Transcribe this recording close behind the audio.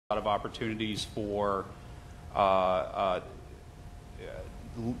of opportunities for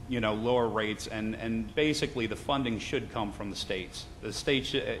lower rates, and basically the funding should come from the states. The state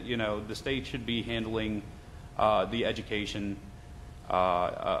should be handling the education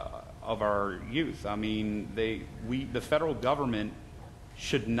of our youth. I mean, the federal government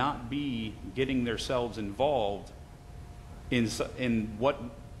should not be getting themselves involved in what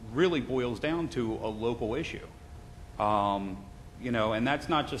really boils down to a local issue. And that's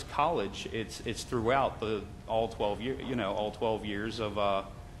not just college. It's throughout all 12 years of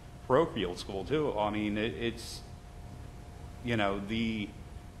parochial school too. I mean, the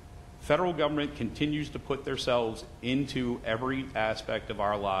federal government continues to put themselves into every aspect of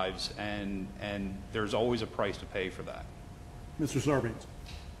our lives, and there's always a price to pay for that. Mr. Sarbanes,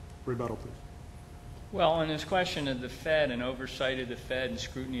 rebuttal, please. Well, on this question of the Fed and oversight of the Fed and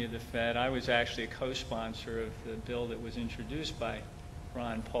scrutiny of the Fed, I was actually a co-sponsor of the bill that was introduced by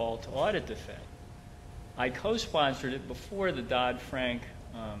Ron Paul to audit the Fed. I co-sponsored it before the Dodd-Frank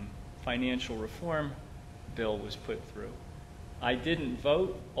financial reform bill was put through. I didn't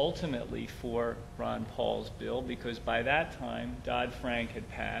vote ultimately for Ron Paul's bill because by that time Dodd-Frank had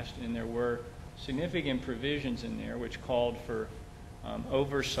passed and there were significant provisions in there which called for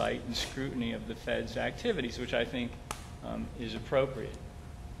oversight and scrutiny of the Fed's activities, which I think is appropriate.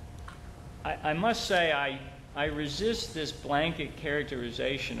 I must say I resist this blanket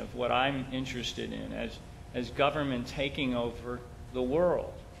characterization of what I'm interested in as government taking over the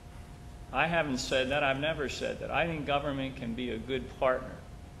world. I haven't said that. I've never said that. I think government can be a good partner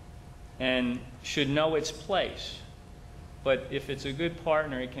and should know its place. But if it's a good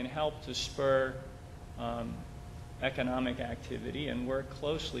partner, it can help to spur economic activity and work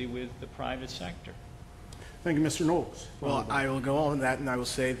closely with the private sector. Thank you, Mr. Knowles. Well, I will go on that, and I will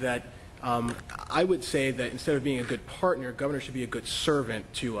say that I would say that instead of being a good partner, governor should be a good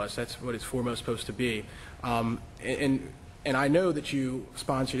servant to us. That's what it's foremost supposed to be. And I know that you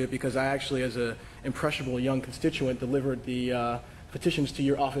sponsored it because I actually, as an impressionable young constituent, delivered the petitions to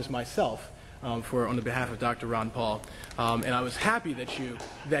your office myself on the behalf of Dr. Ron Paul. And I was happy that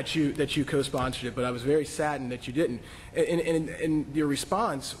you co-sponsored it, but I was very saddened that you didn't. And your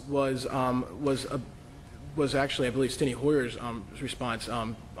response was actually, I believe, Steny Hoyer's response,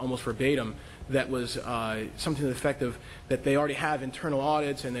 almost verbatim, that was something to the effect of that they already have internal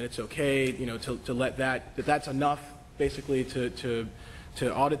audits and that it's okay, to let that's enough, basically, to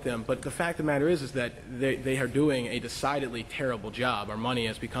audit them. But the fact of the matter is that they are doing a decidedly terrible job. Our money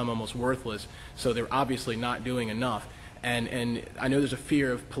has become almost worthless, so they're obviously not doing enough. And I know there's a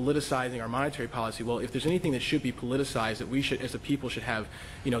fear of politicizing our monetary policy. Well, if there's anything that should be politicized that we should, as a people, should have,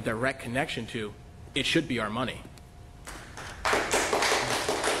 direct connection to, it should be our money.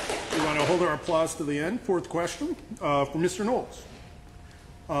 We want to hold our applause to the end. Fourth question for Mr. Knowles.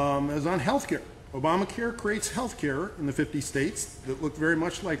 As on health care. Obamacare creates health care in the 50 states that look very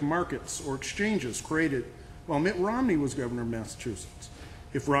much like markets or exchanges created while Mitt Romney was governor of Massachusetts.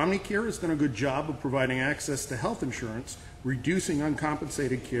 If Romney Care has done a good job of providing access to health insurance, reducing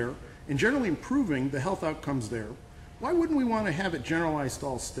uncompensated care, and generally improving the health outcomes there, why wouldn't we want to have it generalized to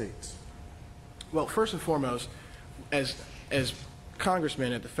all states? Well, first and foremost, as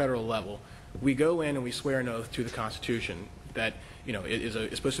congressmen at the federal level, we go in and we swear an oath to the Constitution that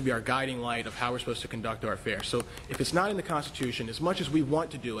it's supposed to be our guiding light of how we're supposed to conduct our affairs. So if it's not in the Constitution, as much as we want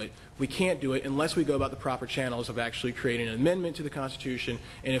to do it, we can't do it unless we go about the proper channels of actually creating an amendment to the Constitution.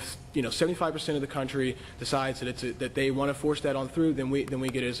 And if 75% of the country decides that they want to force that on through, then we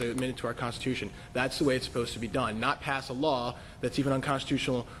get it as an amendment to our Constitution. That's the way it's supposed to be done. Not pass a law that's even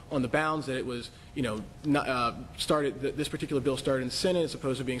unconstitutional on the bounds that it was, this particular bill started in the Senate as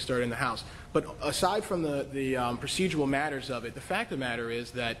opposed to being started in the House. But aside from the procedural matters of it, the fact of the matter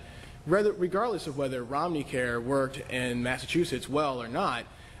is that regardless of whether Romney Care worked in Massachusetts well or not,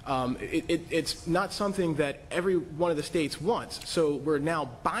 it's not something that every one of the states wants. So we're now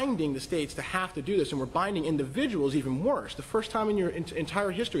binding the states to have to do this, and we're binding individuals even worse. The first time in your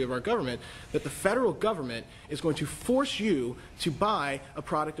entire history of our government that the federal government is going to force you to buy a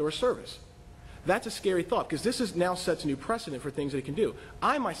product or a service. That's a scary thought, because this now sets a new precedent for things that it can do.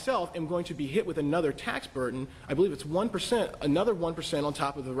 I myself am going to be hit with another tax burden. I believe it's 1%, another 1% on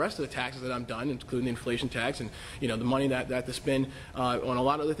top of the rest of the taxes that I'm done, including the inflation tax and the money that I have to spend on a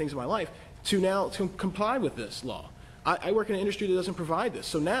lot of other things in my life to comply with this law. I work in an industry that doesn't provide this.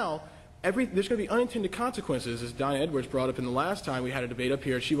 So now there's going to be unintended consequences, as Donna Edwards brought up in the last time we had a debate up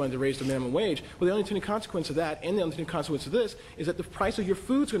here. She wanted to raise the minimum wage. Well, the unintended consequence of that and the unintended consequence of this is that the price of your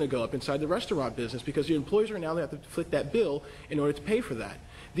food is going to go up inside the restaurant business because your employees are now going to have to foot that bill in order to pay for that.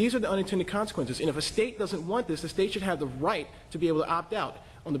 These are the unintended consequences. And if a state doesn't want this, the state should have the right to be able to opt out.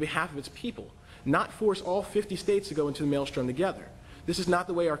 on the behalf of its people, not force all 50 states to go into the maelstrom together. This is not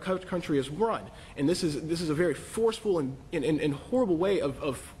the way our country is run, and this is a very forceful and horrible way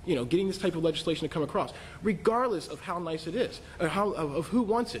of getting this type of legislation to come across, regardless of how nice it is, or of who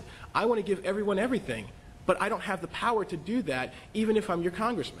wants it. I want to give everyone everything, but I don't have the power to do that, even if I'm your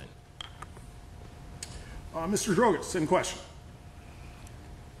congressman. Mr. Drogas, same question.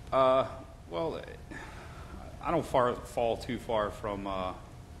 Well, I don't fall too far from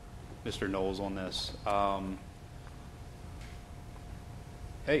Mr. Knowles on this.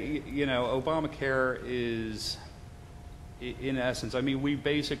 Hey, Obamacare is, in essence, I mean, we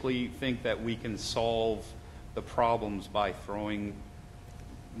basically think that we can solve the problems by throwing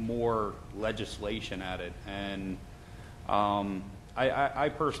more legislation at it. And I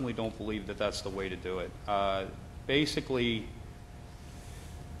personally don't believe that that's the way to do it. Basically,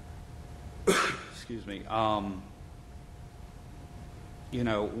 excuse me,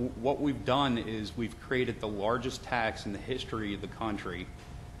 what we've done is we've created the largest tax in the history of the country,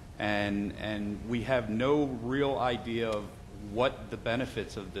 and we have no real idea of what the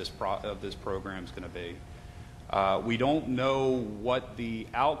benefits of this program is going to be. We don't know what the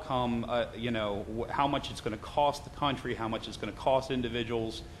outcome, how much it's going to cost the country, how much it's going to cost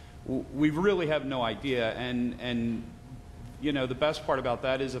individuals. We really have no idea, and the best part about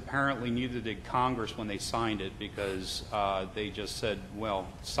that is apparently neither did Congress when they signed it, because they just said, well,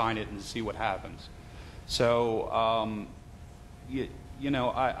 sign it and see what happens. So,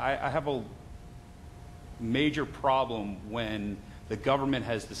 I have a major problem when the government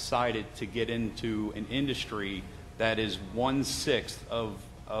has decided to get into an industry that is 1/6 of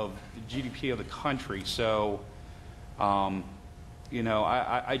the GDP of the country. So, I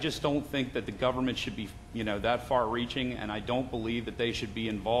just don't think that the government should be, that far-reaching, and I don't believe that they should be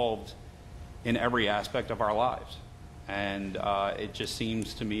involved in every aspect of our lives. And it just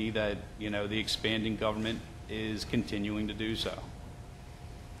seems to me that, the expanding government is continuing to do so.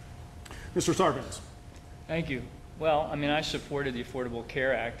 Mr. Sarbanes. Thank you. Well, I mean, I supported the Affordable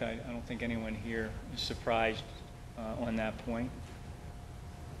Care Act. I don't think anyone here is surprised on that point.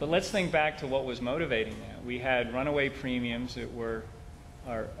 But let's think back to what was motivating that. We had runaway premiums that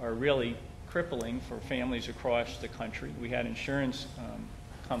are really crippling for families across the country. We had insurance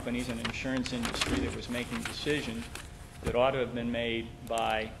companies and an insurance industry that was making decisions that ought to have been made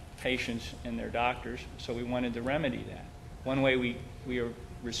by patients and their doctors, so we wanted to remedy that. One way we are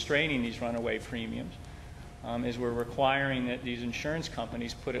restraining these runaway premiums is we're requiring that these insurance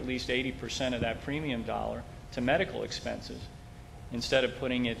companies put at least 80% of that premium dollar to medical expenses, instead of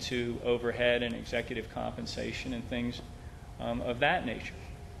putting it to overhead and executive compensation and things of that nature.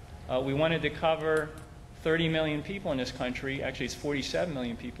 We wanted to cover 30 million people in this country. Actually, it's 47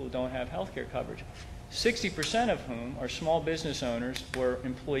 million people who don't have health care coverage, 60% of whom are small business owners or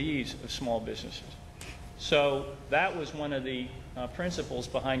employees of small businesses. So that was one of the principles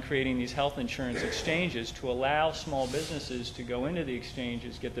behind creating these health insurance exchanges, to allow small businesses to go into the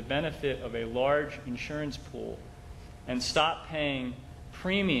exchanges, get the benefit of a large insurance pool, and stop paying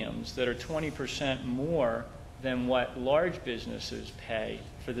premiums that are 20% more than what large businesses pay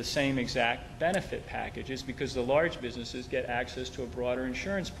for the same exact benefit packages, because the large businesses get access to a broader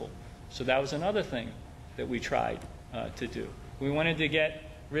insurance pool. So that was another thing that we tried to do. We wanted to get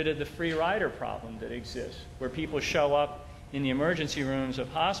rid of the free rider problem that exists, where people show up in the emergency rooms of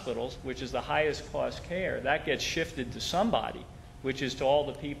hospitals, which is the highest cost care. That gets shifted to somebody, which is to all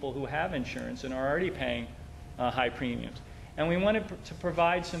the people who have insurance and are already paying high premiums. And we wanted to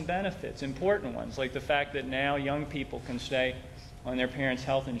provide some benefits, important ones, like the fact that now young people can stay on their parents'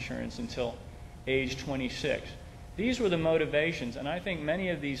 health insurance until age 26. These were the motivations, and I think many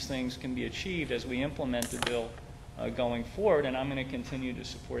of these things can be achieved as we implement the bill going forward, and I'm going to continue to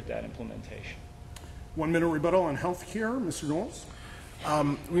support that implementation. 1 minute rebuttal on health care. Mr. Knowles.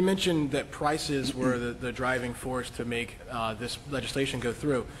 We mentioned that prices were the driving force to make this legislation go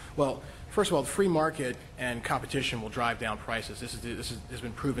through. Well, first of all, the free market and competition will drive down prices. This has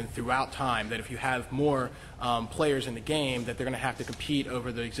been proven throughout time, that if you have more players in the game, that they're going to have to compete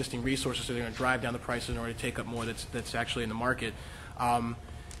over the existing resources, so they're going to drive down the prices in order to take up more that's actually in the market.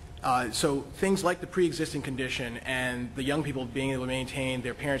 So things like the pre-existing condition and the young people being able to maintain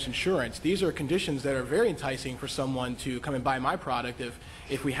their parents' insurance, these are conditions that are very enticing for someone to come and buy my product if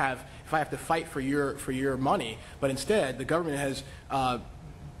I have to fight for your money. But instead, the government has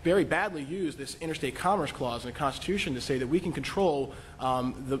very badly used this interstate commerce clause in the Constitution to say that we can control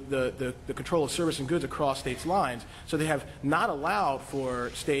the control of service and goods across states' lines. So they have not allowed for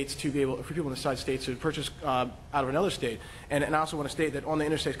states to be able, for people inside states to purchase out of another state. And I also want to state that on the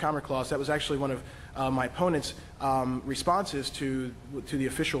interstate commerce clause, that was actually one of my opponent's responses to the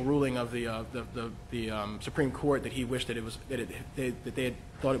official ruling of the Supreme Court, that he wished that that they had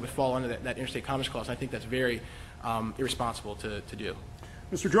thought it would fall under that interstate commerce clause. And I think that's very irresponsible to do.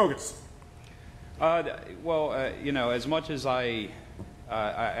 Mr. Drogas. Well, you know, as much as I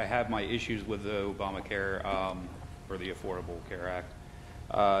have my issues with the Obamacare or the Affordable Care Act,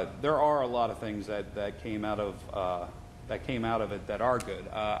 there are a lot of things that came out of it that are good.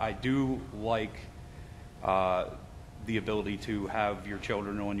 I do like the ability to have your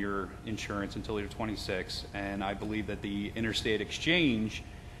children on your insurance until they're 26, and I believe that the interstate exchange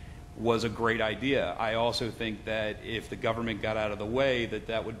was a great idea. I also think that if the government got out of the way,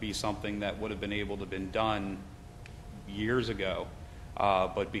 that would be something that would have been able to have been done years ago.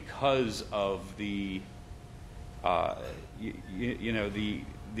 But because of the,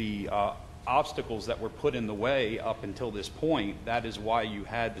 the obstacles that were put in the way up until this point, that is why you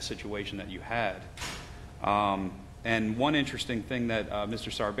had the situation that you had. And one interesting thing that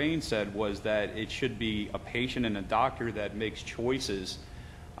Mr. Sarbanes said was that it should be a patient and a doctor that makes choices.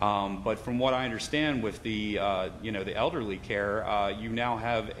 But from what I understand with the, the elderly care, you now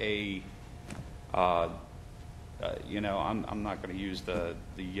have a, I'm not going to use the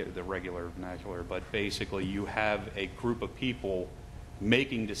regular vernacular, but basically you have a group of people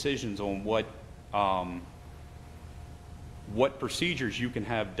making decisions on what procedures you can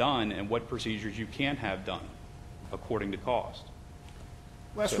have done and what procedures you can't have done, according to cost.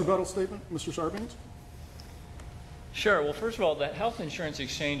 Last rebuttal statement, Mr. Sarbanes. Sure. Well, first of all, the health insurance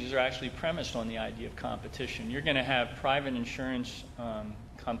exchanges are actually premised on the idea of competition. You're going to have private insurance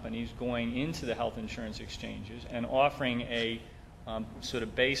companies going into the health insurance exchanges and offering a sort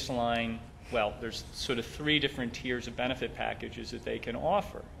of baseline, well, there's sort of 3 different tiers of benefit packages that they can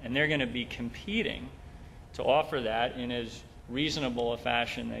offer. And they're going to be competing to offer that in as reasonable a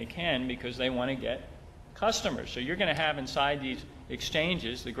fashion they can because they want to get customers. So you're going to have inside these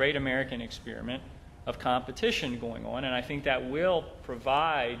exchanges the great American experiment of competition going on, and I think that will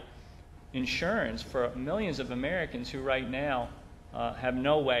provide insurance for millions of Americans who right now have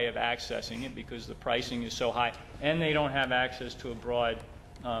no way of accessing it because the pricing is so high, and they don't have access to a broad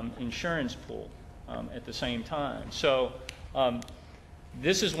insurance pool at the same time. So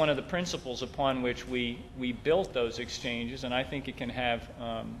this is one of the principles upon which we built those exchanges, and I think it can have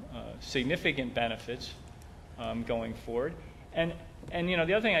significant benefits going forward. And the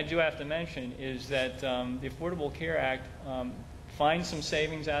other thing I do have to mention is that the Affordable Care Act finds some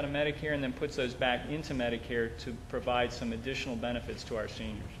savings out of Medicare and then puts those back into Medicare to provide some additional benefits to our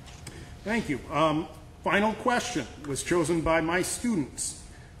seniors. Thank you. Final question was chosen by my students,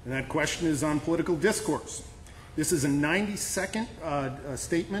 and that question is on political discourse. This is a 90-second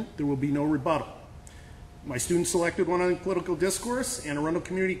statement. There will be no rebuttal. My students selected one on political discourse. Anne Arundel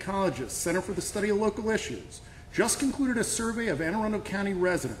Community College's Center for the Study of Local Issues just concluded a survey of Anne Arundel County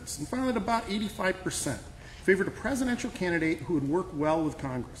residents and found that about 85% favored a presidential candidate who would work well with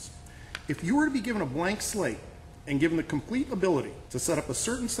Congress. If you were to be given a blank slate and given the complete ability to set up a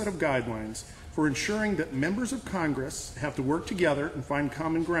certain set of guidelines for ensuring that members of Congress have to work together and find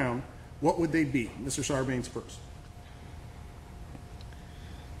common ground, what would they be? Mr. Sarbanes first.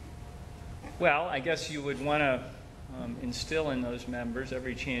 Well, I guess you would want to instill in those members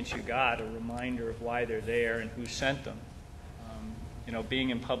every chance you got a reminder of why they're there and who sent them. Being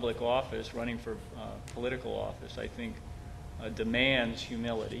in public office, running for political office, I think demands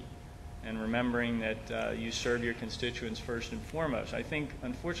humility and remembering that you serve your constituents first and foremost. I think,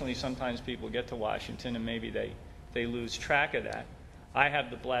 unfortunately, sometimes people get to Washington and maybe they lose track of that. I have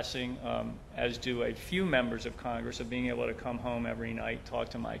the blessing, as do a few members of Congress, of being able to come home every night, talk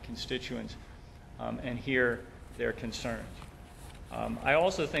to my constituents, and hear their concerns. I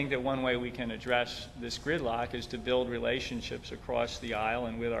also think that one way we can address this gridlock is to build relationships across the aisle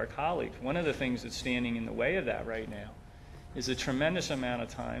and with our colleagues. One of the things that's standing in the way of that right now is a tremendous amount of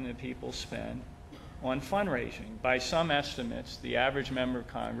time that people spend on fundraising. By some estimates, the average member of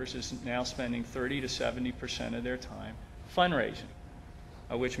Congress is now spending 30 to 70% of their time fundraising,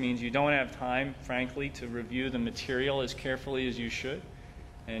 which means you don't have time, frankly, to review the material as carefully as you should,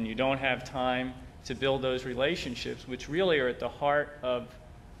 and you don't have time to build those relationships, which really are at the heart of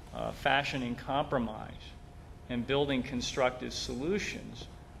fashioning compromise and building constructive solutions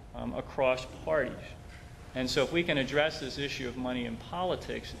across parties. And so if we can address this issue of money in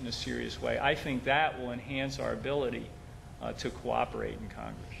politics in a serious way, I think that will enhance our ability to cooperate in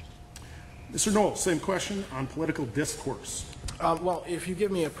Congress. Mr. Knowles, same question on political discourse. Well, if you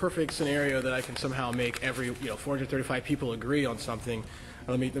give me a perfect scenario that I can somehow make every 435 people agree on something,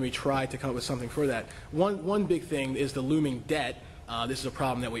 let me try to come up with something for that. One big thing is the looming debt. This is a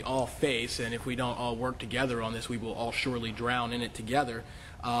problem that we all face, and if we don't all work together on this, we will all surely drown in it together.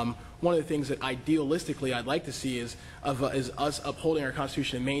 One of the things that idealistically I'd like to see is us upholding our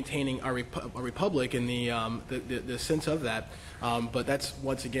Constitution and maintaining our republic in the sense of that. But that's,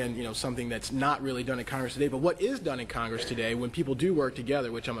 once again, something that's not really done in Congress today. But what is done in Congress today, when people do work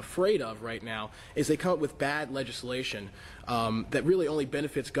together, which I'm afraid of right now, is they come up with bad legislation that really only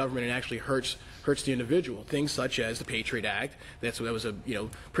benefits government and actually hurts the individual. Things such as the Patriot Act, that was a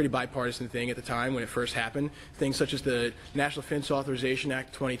pretty bipartisan thing at the time when it first happened. Things such as the National Defense Authorization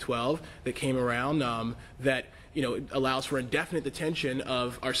Act 2012 that came around that allows for indefinite detention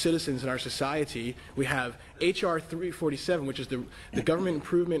of our citizens in our society. We have H.R. 347, which is the Government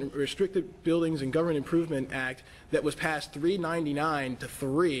Improvement, Restricted Buildings and Government Improvement Act that was passed 399 to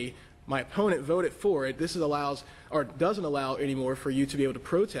 3. My opponent voted for it. This doesn't allow anymore for you to be able to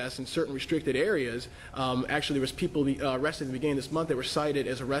protest in certain restricted areas. Actually, there was people arrested at the beginning of this month that were cited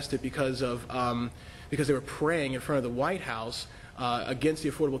as arrested because they were praying in front of the White House against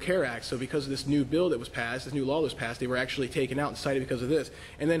the Affordable Care Act. So because of this new bill that was passed, this new law that was passed, they were actually taken out and cited because of this.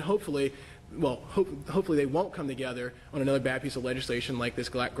 And then hopefully they won't come together on another bad piece of legislation like this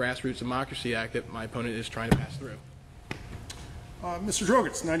Grassroots Democracy Act that my opponent is trying to pass through. Mr.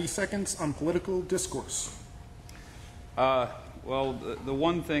 Drogatz, 90 seconds on political discourse. Well, the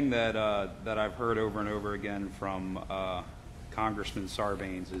one thing that I've heard over and over again from Congressman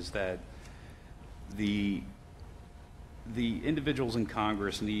Sarbanes is that the individuals in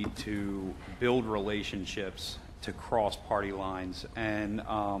Congress need to build relationships to cross party lines, and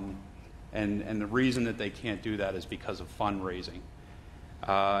the reason that they can't do that is because of fundraising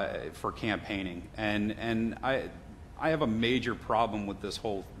for campaigning, and I have a major problem with this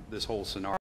whole scenario.